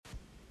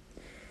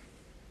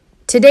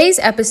Today's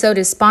episode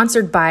is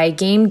sponsored by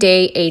Game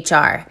Day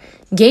HR.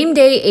 Game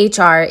Day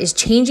HR is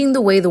changing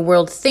the way the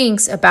world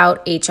thinks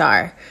about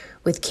HR.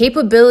 With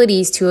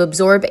capabilities to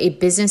absorb a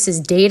business's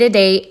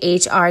day-to-day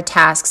HR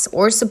tasks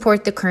or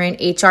support the current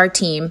HR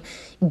team,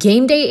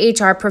 Game Day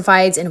HR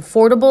provides an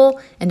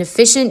affordable and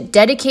efficient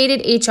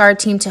dedicated HR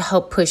team to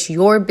help push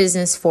your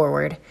business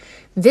forward.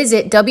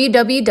 Visit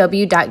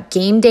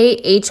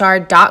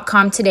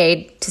www.gamedayhr.com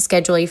today to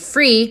schedule a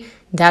free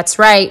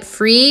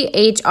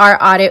HR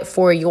audit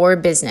for your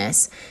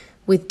business.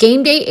 With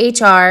Game Day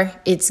HR,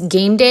 it's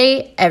game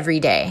day every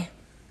day.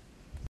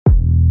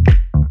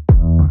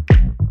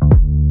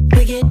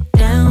 We get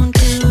down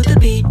to the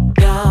beat,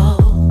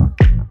 y'all.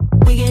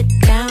 We get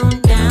down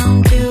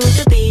to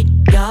the beat,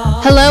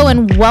 y'all. Hello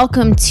and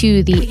welcome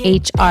to the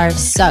HR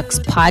Sucks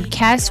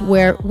podcast,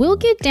 where we'll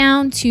get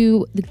down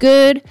to the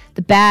good,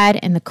 the bad,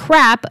 and the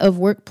crap of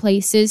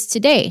workplaces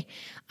today.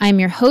 I'm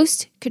your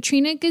host,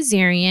 Katrina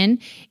Gazarian,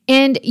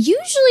 and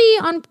usually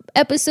on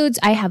episodes,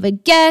 I have a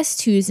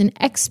guest who's an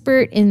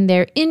expert in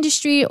their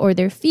industry or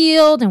their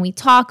field, and we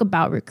talk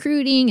about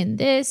recruiting and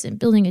this and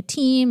building a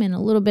team and a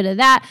little bit of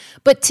that.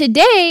 But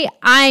today,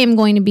 I am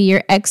going to be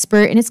your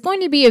expert, and it's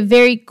going to be a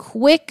very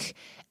quick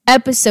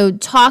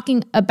episode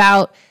talking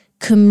about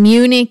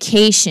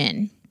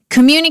communication.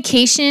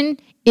 Communication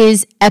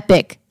is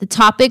epic. The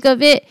topic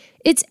of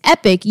it's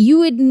epic. You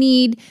would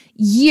need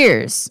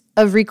years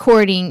of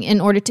recording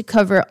in order to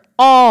cover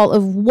all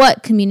of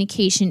what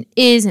communication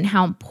is and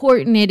how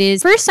important it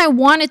is. First, I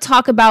want to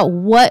talk about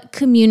what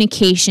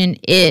communication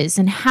is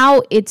and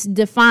how it's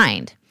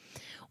defined.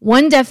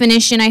 One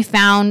definition I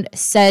found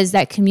says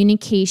that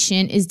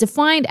communication is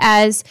defined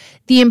as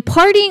the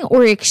imparting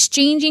or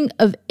exchanging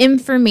of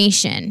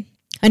information.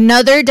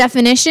 Another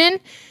definition,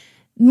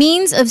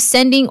 means of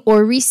sending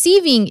or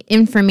receiving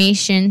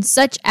information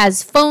such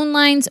as phone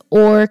lines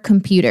or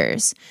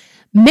computers.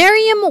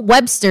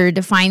 Merriam-Webster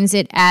defines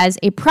it as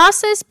a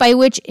process by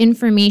which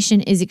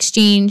information is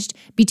exchanged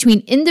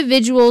between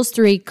individuals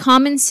through a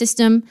common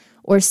system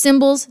or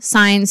symbols,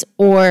 signs,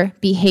 or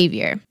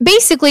behavior.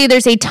 Basically,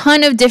 there's a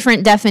ton of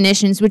different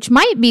definitions, which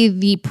might be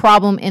the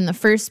problem in the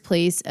first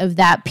place of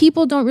that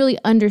people don't really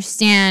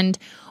understand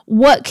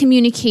what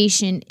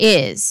communication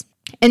is.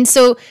 And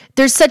so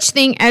there's such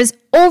thing as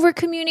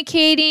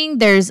over-communicating,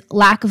 there's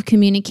lack of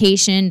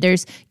communication,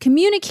 there's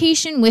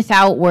communication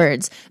without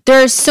words.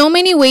 There are so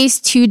many ways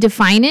to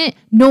define it.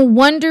 No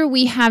wonder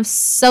we have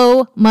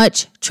so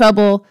much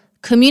trouble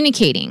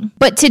communicating.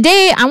 But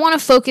today, I want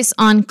to focus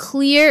on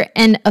clear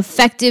and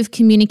effective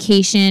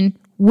communication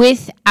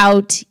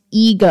without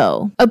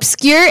ego.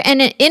 Obscure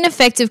and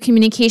ineffective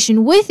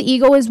communication with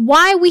ego is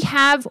why we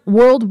have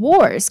world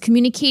wars,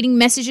 communicating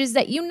messages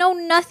that you know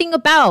nothing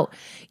about.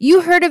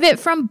 You heard of it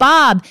from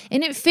Bob,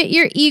 and it fit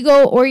your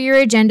ego or your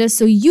agenda,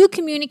 so you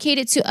communicate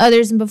it to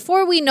others, and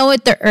before we know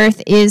it, the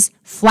earth is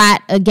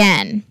flat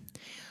again.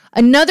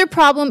 Another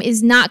problem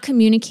is not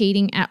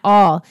communicating at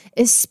all,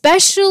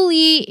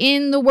 especially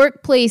in the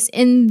workplace,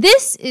 and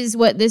this is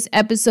what this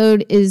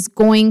episode is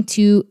going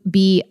to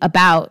be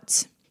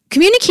about.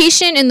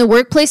 Communication in the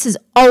workplace has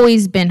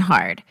always been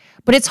hard,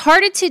 but it's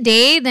harder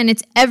today than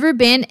it's ever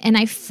been, and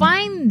I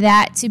find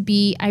that to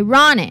be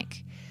ironic.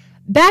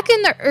 Back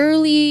in the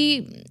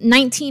early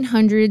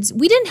 1900s,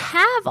 we didn't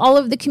have all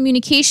of the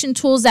communication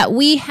tools that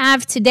we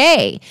have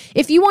today.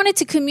 If you wanted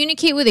to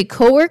communicate with a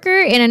coworker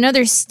in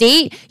another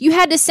state, you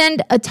had to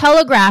send a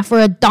telegraph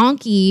or a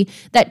donkey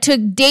that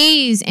took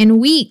days and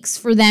weeks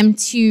for them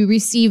to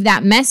receive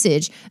that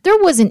message. There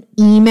wasn't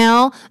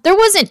email. There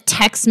wasn't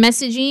text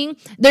messaging.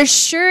 There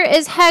sure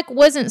as heck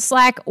wasn't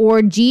Slack or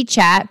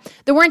GChat.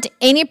 There weren't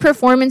any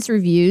performance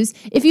reviews.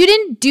 If you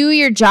didn't do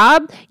your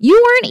job, you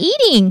weren't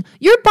eating.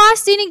 Your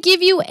boss didn't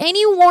give you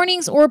any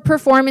warnings or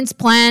performance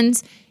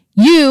plans.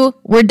 You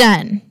were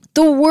done.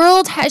 The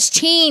world has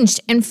changed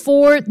and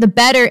for the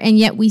better, and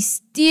yet we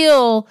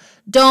still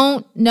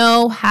don't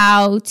know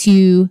how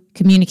to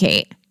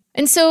communicate.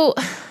 And so,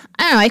 I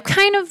don't know, I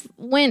kind of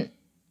went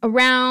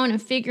around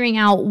and figuring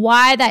out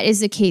why that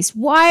is the case.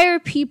 Why are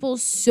people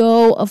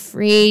so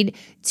afraid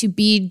to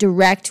be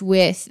direct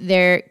with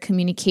their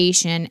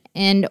communication?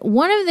 And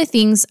one of the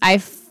things I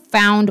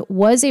found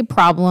was a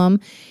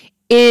problem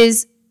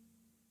is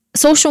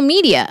social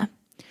media.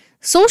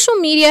 Social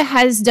media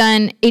has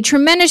done a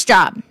tremendous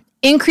job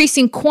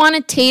increasing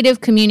quantitative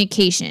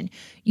communication.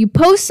 You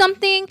post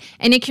something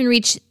and it can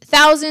reach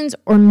thousands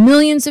or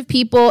millions of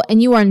people,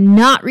 and you are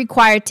not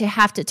required to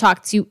have to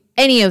talk to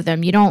any of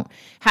them. You don't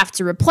have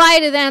to reply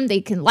to them.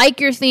 They can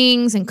like your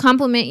things and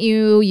compliment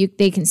you.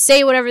 They can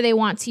say whatever they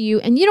want to you,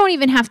 and you don't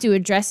even have to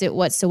address it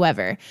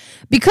whatsoever.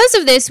 Because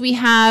of this, we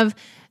have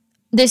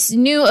this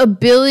new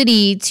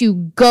ability to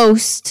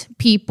ghost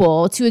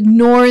people, to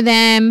ignore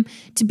them,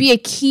 to be a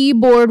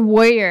keyboard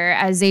warrior,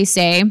 as they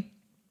say.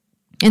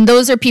 And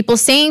those are people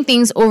saying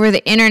things over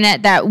the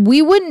internet that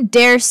we wouldn't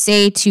dare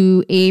say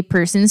to a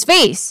person's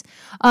face,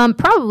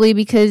 probably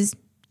because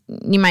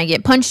you might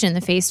get punched in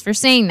the face for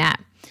saying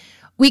that.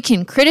 We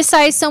can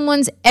criticize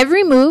someone's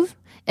every move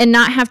and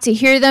not have to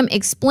hear them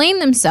explain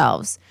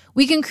themselves.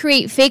 We can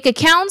create fake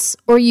accounts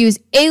or use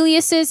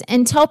aliases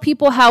and tell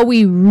people how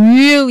we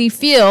really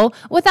feel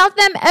without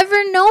them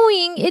ever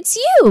knowing it's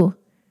you.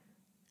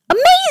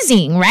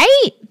 Amazing,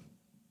 right?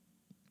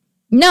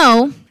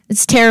 No,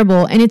 it's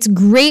terrible, and it's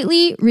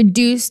greatly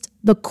reduced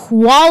the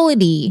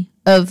quality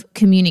of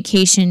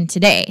communication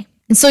today.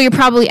 And so you're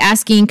probably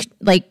asking,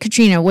 like,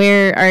 Katrina,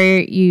 where are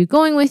you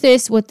going with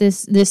this? What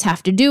does this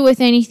have to do with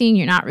anything?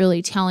 You're not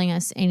really telling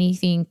us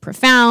anything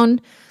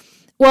profound.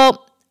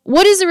 Well,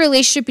 what is the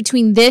relationship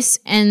between this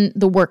and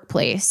the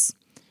workplace?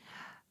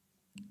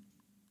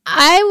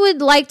 I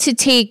would like to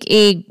take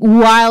a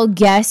wild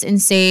guess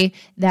and say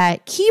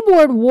that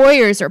keyboard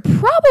warriors are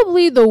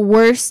probably the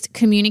worst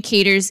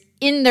communicators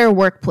in their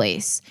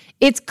workplace.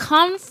 It's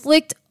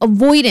conflict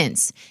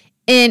avoidance.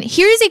 And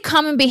here's a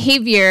common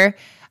behavior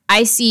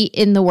I see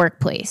in the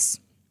workplace.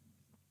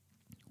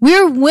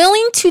 We're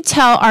willing to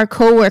tell our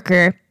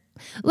coworker,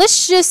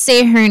 let's just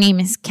say her name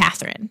is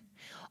Catherine,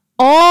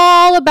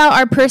 all about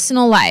our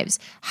personal lives,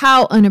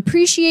 how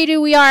unappreciated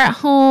we are at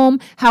home,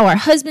 how our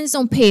husbands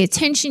don't pay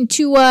attention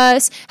to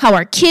us, how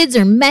our kids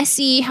are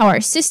messy, how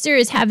our sister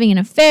is having an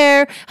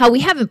affair, how we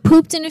haven't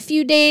pooped in a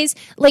few days,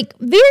 like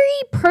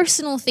very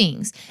personal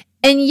things.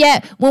 And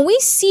yet, when we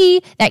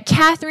see that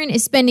Catherine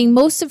is spending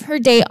most of her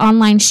day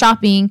online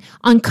shopping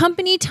on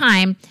company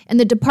time and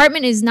the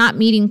department is not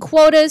meeting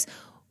quotas,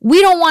 we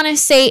don't want to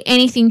say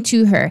anything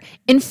to her.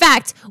 In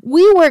fact,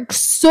 we work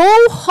so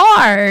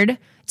hard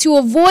to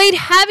avoid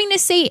having to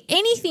say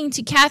anything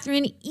to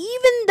Catherine,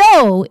 even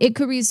though it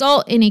could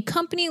result in a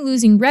company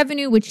losing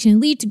revenue, which can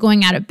lead to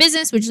going out of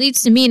business, which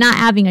leads to me not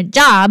having a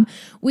job.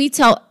 We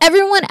tell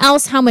everyone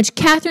else how much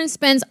Catherine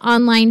spends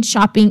online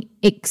shopping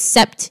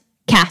except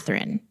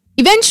Catherine.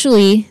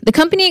 Eventually, the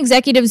company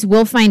executives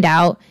will find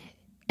out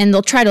and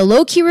they'll try to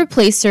low-key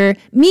replace her.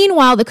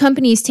 Meanwhile, the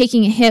company is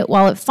taking a hit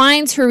while it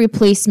finds her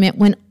replacement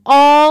when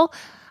all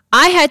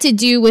I had to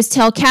do was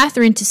tell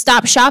Catherine to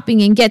stop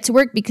shopping and get to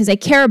work because I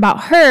care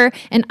about her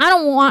and I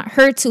don't want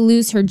her to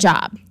lose her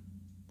job.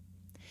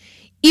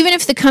 Even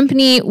if the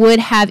company would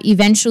have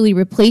eventually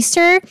replaced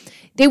her,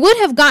 they would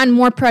have gotten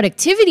more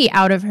productivity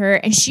out of her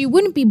and she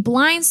wouldn't be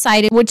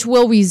blindsided, which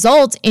will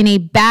result in a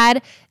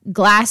bad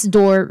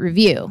Glassdoor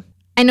review.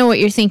 I know what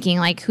you're thinking,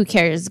 like, who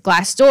cares?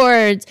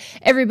 Glassdoor,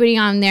 everybody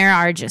on there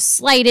are just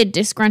slighted,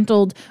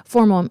 disgruntled,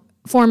 former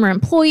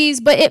employees,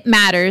 but it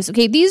matters,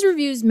 okay? These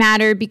reviews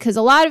matter because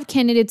a lot of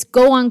candidates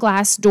go on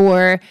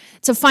Glassdoor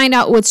to find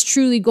out what's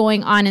truly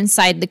going on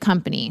inside the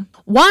company.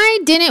 Why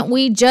didn't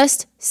we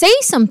just say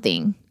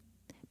something?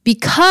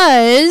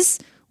 Because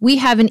we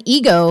have an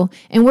ego,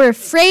 and we're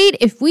afraid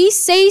if we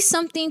say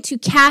something to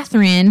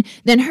Catherine,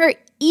 then her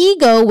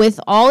ego with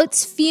all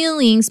its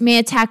feelings may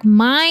attack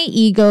my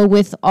ego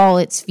with all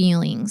its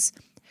feelings.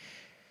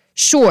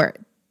 Sure,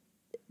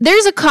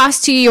 there's a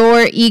cost to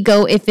your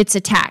ego if it's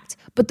attacked,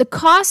 but the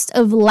cost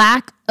of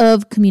lack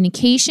of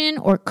communication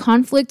or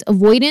conflict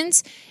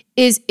avoidance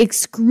is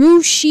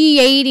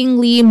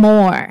excruciatingly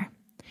more.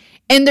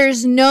 And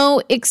there's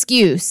no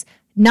excuse.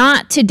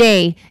 Not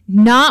today.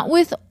 Not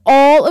with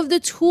all of the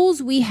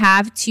tools we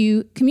have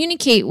to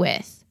communicate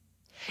with.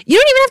 You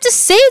don't even have to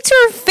say it to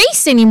her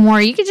face anymore.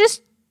 You could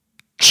just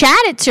chat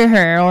it to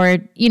her or,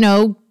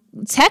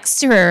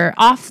 text her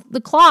off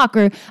the clock.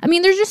 There's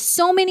just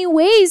so many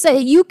ways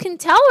that you can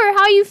tell her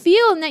how you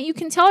feel and that you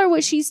can tell her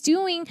what she's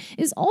doing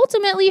is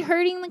ultimately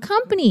hurting the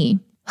company.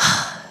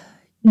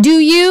 Do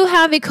you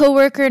have a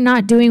coworker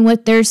not doing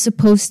what they're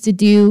supposed to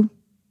do?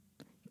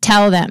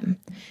 Tell them.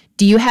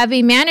 Do you have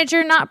a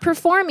manager not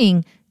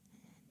performing?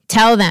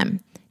 Tell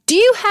them. Do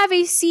you have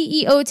a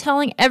CEO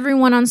telling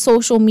everyone on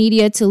social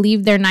media to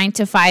leave their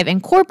 9-to-5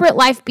 and corporate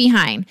life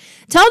behind?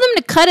 Tell them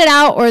to cut it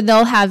out or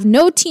they'll have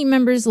no team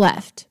members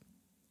left.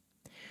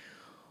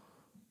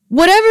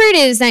 Whatever it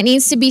is that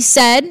needs to be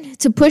said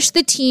to push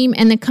the team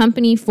and the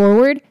company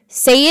forward,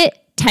 say it,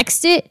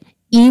 text it,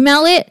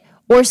 email it,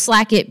 or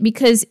Slack it,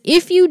 because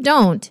if you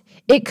don't,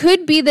 it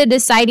could be the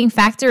deciding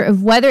factor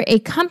of whether a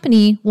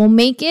company will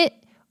make it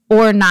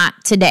or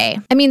not today.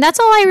 That's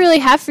all I really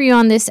have for you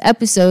on this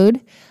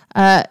episode.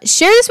 Share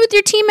this with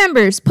your team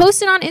members.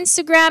 Post it on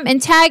Instagram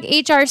and tag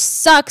HR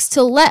Sucks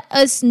to let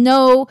us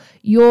know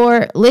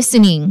you're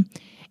listening.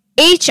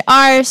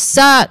 HR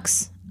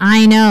sucks.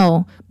 I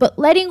know. But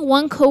letting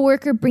one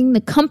coworker bring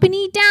the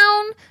company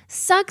down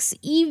sucks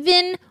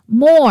even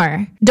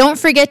more. Don't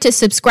forget to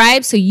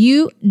subscribe so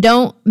you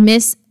don't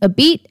miss a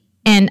beat.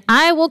 And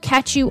I will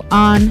catch you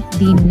on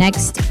the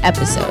next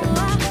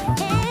episode.